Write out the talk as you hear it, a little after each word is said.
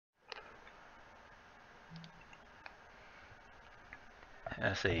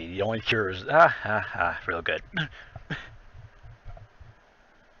Let's see. The only cure is real good.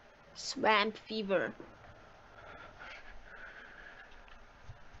 Swamp fever.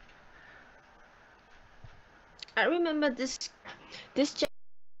 I remember this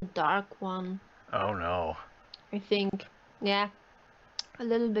dark one. Oh no. I think, yeah, a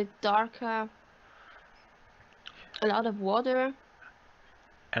little bit darker. A lot of water.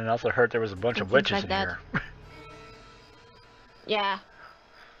 And I also heard there was a bunch of witches like in that. here. Yeah.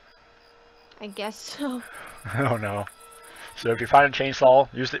 I guess so. Oh no. So if you find a chainsaw,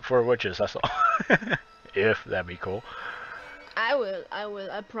 use it for witches, that's all. If, that'd be cool. I will,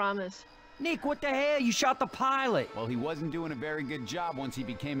 I promise. Nick, what the hell? You shot the pilot. Well, he wasn't doing a very good job once he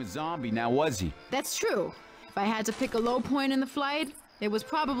became a zombie, now was he? That's true. If I had to pick a low point in the flight, it was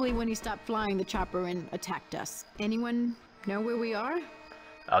probably when he stopped flying the chopper and attacked us. Anyone know where we are?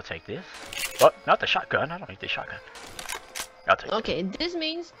 I'll take this. But not the shotgun. I don't need the shotgun. I'll take Okay, this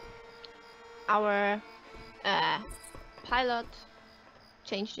means our pilot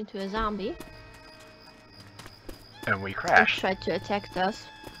changed into a zombie. And we And crashed. tried to attack us.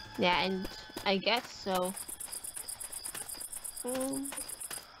 Yeah, and I guess so.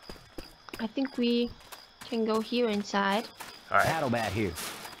 I think we can go here inside. Alright. Paddle bat here.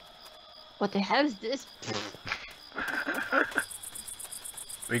 What the hell is this?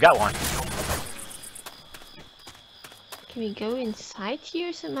 We got one. Can we go inside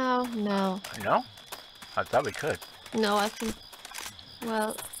here somehow? No. No? I thought we could. No, I think...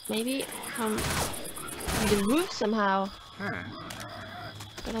 Well, maybe from the roof somehow.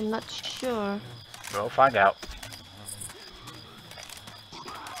 But I'm not sure. We'll find out.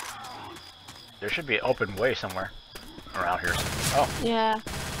 There should be an open way somewhere around here. Oh, Yeah.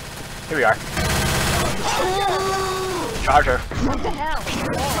 here we are. Charger. What the hell?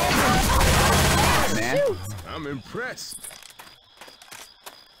 Man. Shoot! I'm impressed.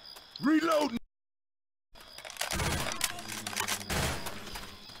 Reloading.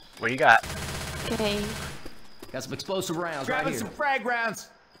 What do you got? Okay. Got some explosive rounds right Grabbing here. some frag rounds.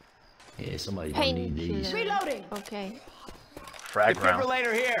 Yeah, somebody's gonna need these. Painkiller. Reloading. Okay. Frag round.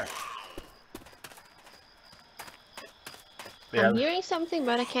 Defibrillator here. Yeah, I'm hearing something,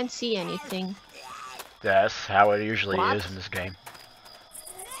 but I can't see anything. that's how it usually What? is in this game.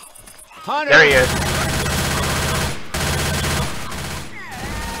 Hunter. There he is.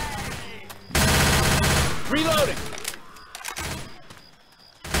 Reloading.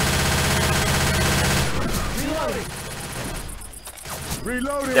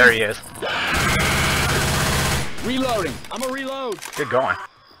 Reloading. There he is. Reloading. I'm a reload. Good going.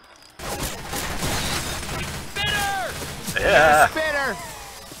 Spitter. Yeah. Spitter.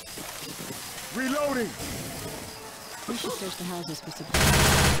 Reloading. We should search the houses for some.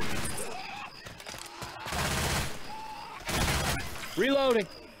 Reloading.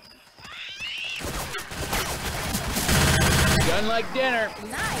 Gun like dinner.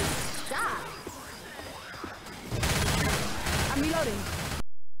 Nice shot. I'm reloading.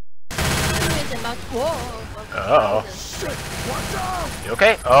 It's about... Whoa! Uh-oh. Shit. Watch out. You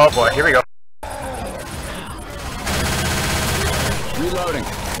okay? Oh boy, here we go. Reloading.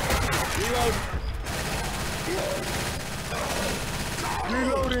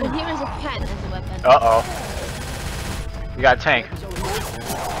 Reloading. And here is a pen as a weapon. Uh-oh. You got a tank.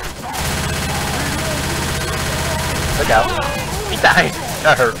 Look out. He died.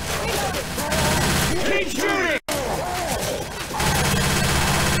 That hurt. Keep shooting.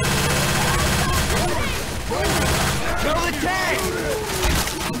 Kill the tank.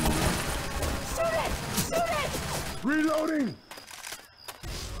 Reloading.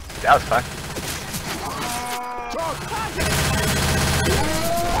 That was fun.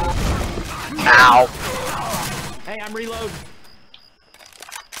 Ow. Hey, I'm reloading.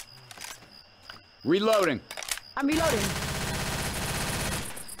 Reloading. I'm reloading.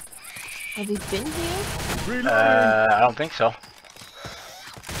 Have we been here? Reloading. I don't think so.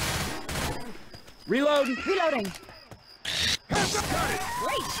 Reloading. Reloading.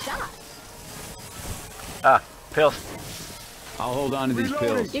 Great shot! Ah, pills. I'll hold on to these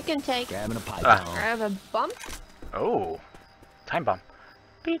Reloading. pills. You can take... Grabbing a pipe. Ah. I have a bump, Oh. Time bomb.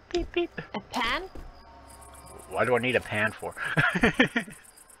 Beep, beep, beep. a pan, Why do I need a pan for?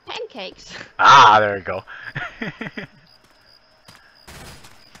 pancakes. Ah, there we go.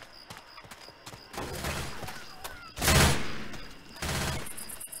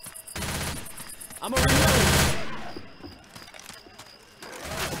 I'm a reload.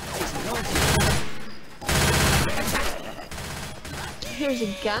 Here's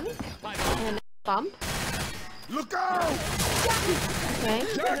a gun and a bump. Look out. Okay.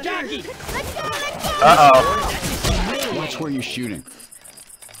 Jackie. Uh-oh. Watch where you're shooting.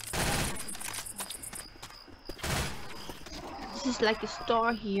 This is like a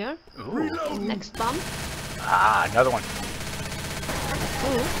store here. Ooh. Next bomb. Ah, another one.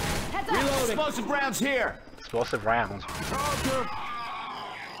 Ooh. Reload. Explosive rounds here. Explosive rounds. Charger.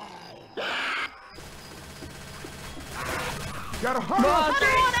 Gotta hurry up.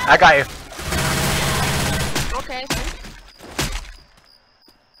 I got you. Okay, thanks.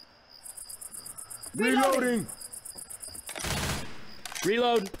 Reloading.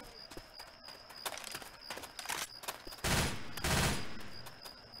 Reload.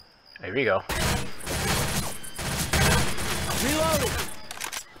 There we go. Reloading.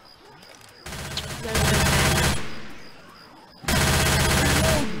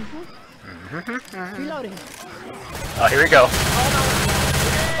 Reloading. Oh, here we go.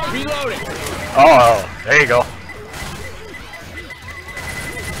 Reloading. Oh, there you go.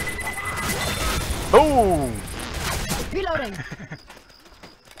 Boom! Reloading.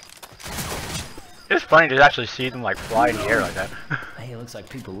 It's funny to actually see them like fly in the air like that. Hey, it looks like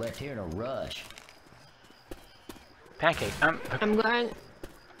people left here in a rush. Pancake. I'm going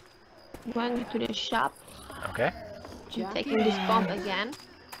to the shop. Okay. I'm taking this bomb again.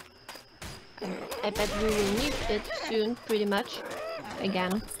 I bet we will need it soon, pretty much.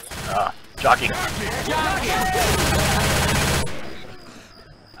 Again. Jockey. It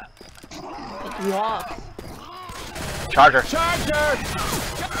walks. Charger. Charger.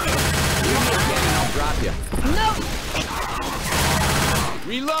 I'll drop you. No!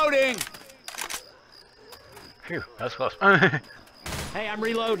 Reloading. Phew, that was close. Hey, I'm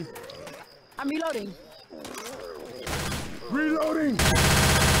reloading. I'm reloading. Reloading.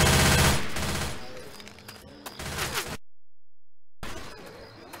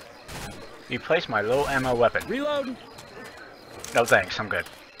 Replace my low ammo weapon. Reload. No thanks, I'm good.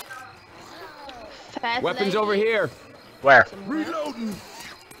 Fast Weapons lady. over here. Where? Somewhere. Reloading.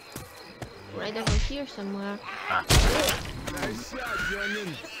 Right over here somewhere. Nice shot,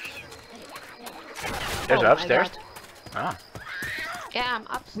 youngin. There's Oh it my upstairs. God. Oh. Yeah, I'm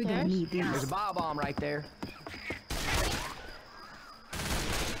We don't upstairs. need There's these. a bio bomb right there.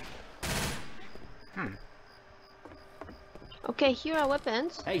 Okay, here are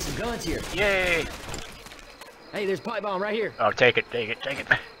weapons. Hey, some guns here. Yay! Hey, there's pipe bomb right here. Oh, take it, take it, take it.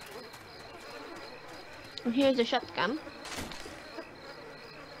 And here's a shotgun.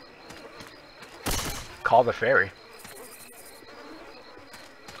 Call the ferry.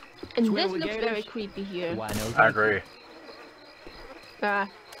 And Swim this with looks gators? very creepy here. Why no? I agree.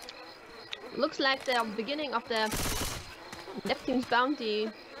 Looks like the beginning of the Neptune's Bounty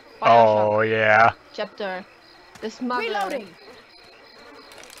Oh, yeah. chapter. The smuggler. Reloading.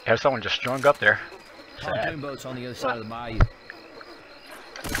 Have someone just strung up there. Pontoon Sad. boats on the other side of the bayou.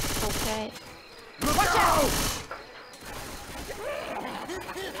 Okay. Look out!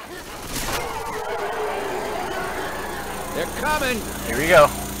 They're coming. Here we go.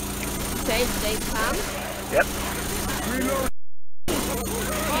 Stay calm. Yep. Reload.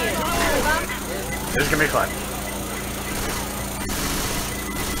 This is gonna be fun.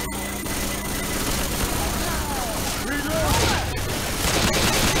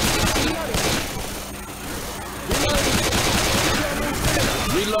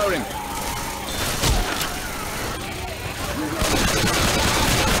 Reloading.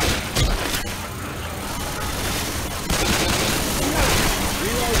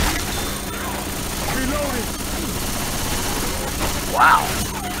 Reloading. Wow.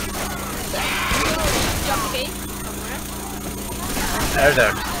 Jump case somewhere. There's a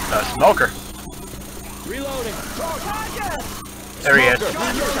smoker. Reloading. There he is.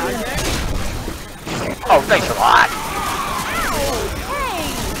 Oh, thanks a lot.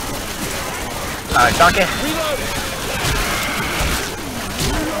 Alright, Donkey. Reloading.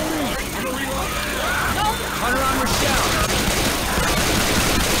 Hunter on Rochelle.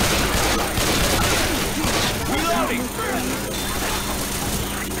 Reloading.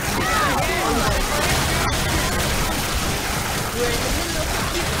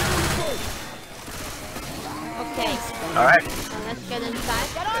 Okay, Alright, so let's get inside.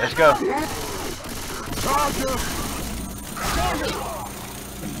 let's go. Charger.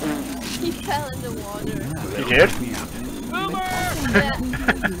 He fell in the water. You did? Yeah,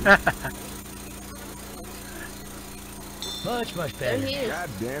 Much there better. he is. God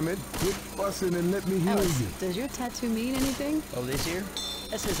damn it. Quit fussing and let me heal Alice, you. does your tattoo mean anything? Oh, this here?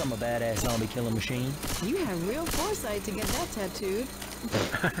 That says I'm a badass zombie killing machine. You have real foresight to get that tattooed.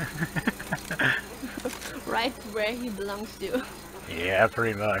 Right where he belongs to. Yeah,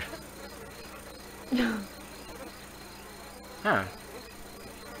 pretty much. Huh.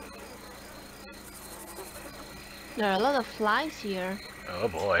 There are a lot of flies here. Oh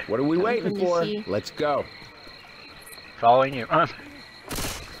boy. What are we Coming waiting from the for? sea. Let's go. Following you.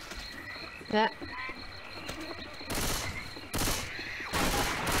 Yeah.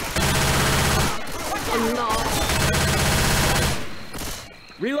 Oh no.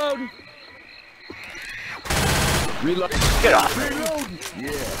 Reload. Reload. Get off. Reloading.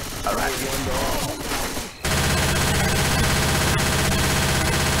 Yeah. All right.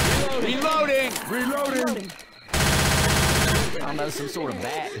 Reloading. Reloading. I don't know, some sort of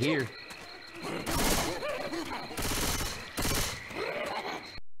bat here.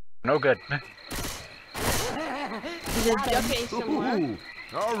 No good. There's a jockey somewhere. Ooh.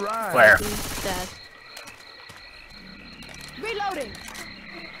 All right. Where? Who's that? Reloading.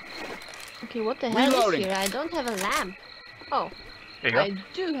 Okay, what the hell Reloading. is here? I don't have a lamp. Oh, There you go. I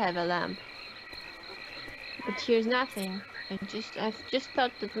do have a lamp. But here's nothing. I've just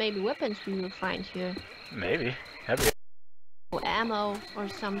thought that maybe weapons we will find here. Maybe. That'd be Or ammo or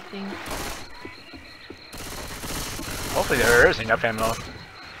something. Hopefully there is enough ammo.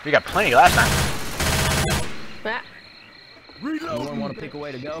 We got plenty last time. But Anyone want to pick a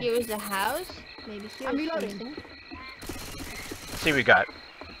way to go? here is a house. Maybe here I'm is reloading. something. Let's see what we got.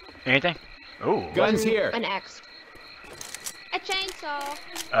 Anything? Ooh. Guns here. An axe. A chainsaw.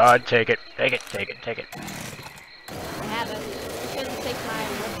 Take it. Take it. Take it. Take it. I have it. You shouldn't take my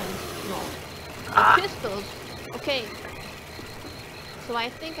weapons. No. The Ah. pistols. Okay. So I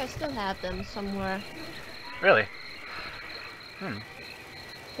think I still have them somewhere. Really?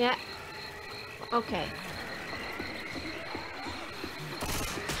 Yeah. Okay.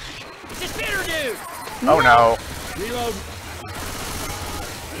 It's a spitter dude. Oh no. Reload.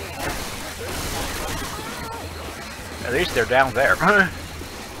 At least they're down there.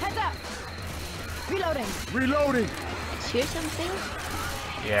 Heads up. Reloading. Reloading. Is here something?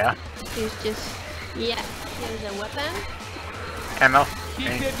 Yeah. Here's just... Yeah. Here's a weapon. Ammo. Keep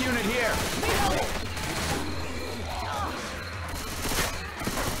Any- bib unit here.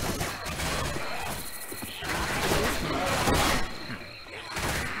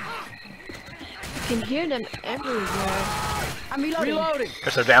 You can hear them everywhere. I'm reloading. Reloading.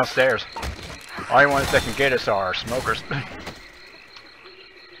 Because they're downstairs. Only ones that can get us are smokers.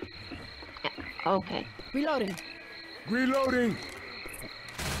 Okay. Reloading. Reloading.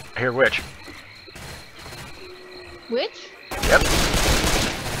 Here, which? Which? Yep.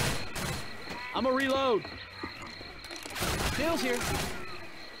 I'm a reload. Bill's here.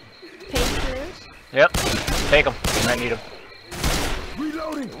 Painkillers? Yep. Take them. You might need them.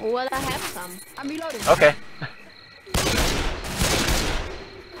 Reloading. Well, I have some. I'm reloading. Okay.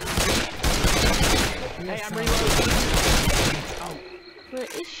 Hey, I'm reloading. Where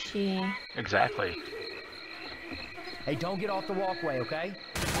is she? Exactly. Hey, don't get off the walkway, okay?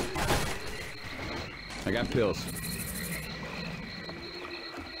 I got pills.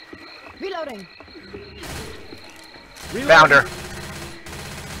 Reloading. Found her.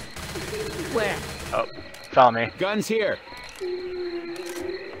 Where? Oh, follow me. Guns here.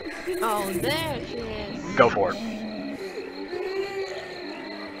 Oh, there she is. Go for it.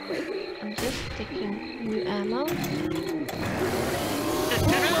 I'm just taking new ammo.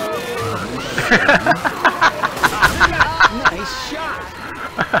 Nice shot.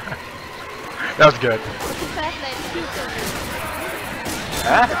 That was good. What's the fast lady?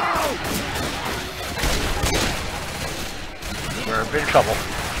 Huh? We're in big trouble.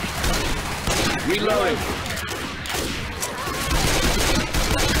 Reloading.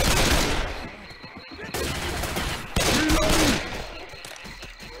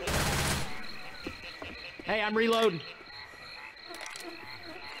 Hey, I'm reloading.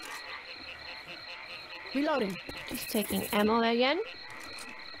 Reloading. Just taking ammo again.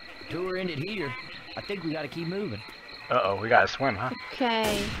 Tour ended here. I think we gotta keep moving. Uh-oh, we gotta swim, huh?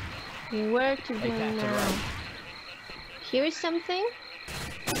 Okay. Where to go Hey, Pat, to the now? right. Here is something?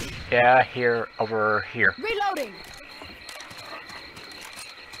 Yeah, here, over here. Reloading.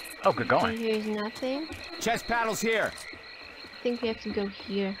 Oh, good Okay, going. here is nothing. Chest paddles here. I think we have to go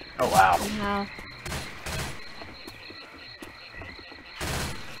here Oh, wow. somehow.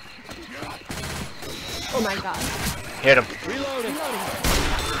 Oh my god. Hit him. Reloading.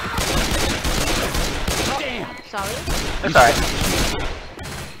 Damn. Sorry. That's alright.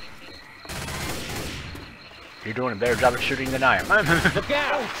 You're doing a better job at shooting than I am. Look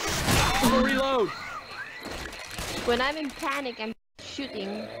out. I'm a reload. When I'm in panic, I'm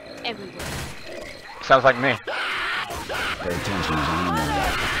shooting everywhere. Sounds like me. Pay attention.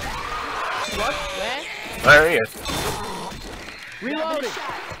 What? Where? There he is. Reloading.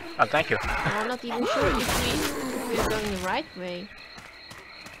 Oh, thank you. I'm not even sure if we are going the right way.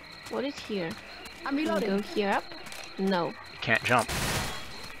 What is here? I'm Can we reloading. go here up? No. You can't jump.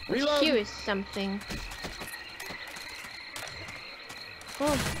 Here Reloading. is something.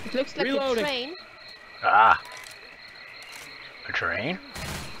 Oh, it looks like Reloading. a train. Ah. A train?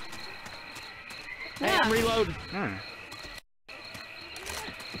 Hey, I'm reloading. Hmm.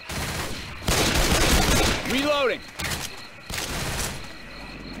 Reloading.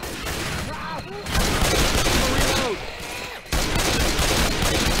 Reload.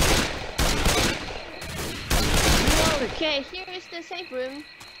 Okay, here is the safe room.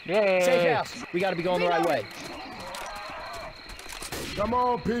 Yay! Safe house. We gotta be going the right way. Come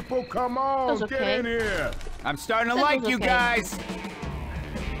on, people, come on. That's Get okay. in here. I'm starting to That like was you okay. guys.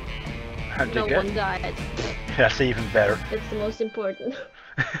 Did No good? one died. That's even better. That's the most important.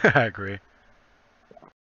 I agree.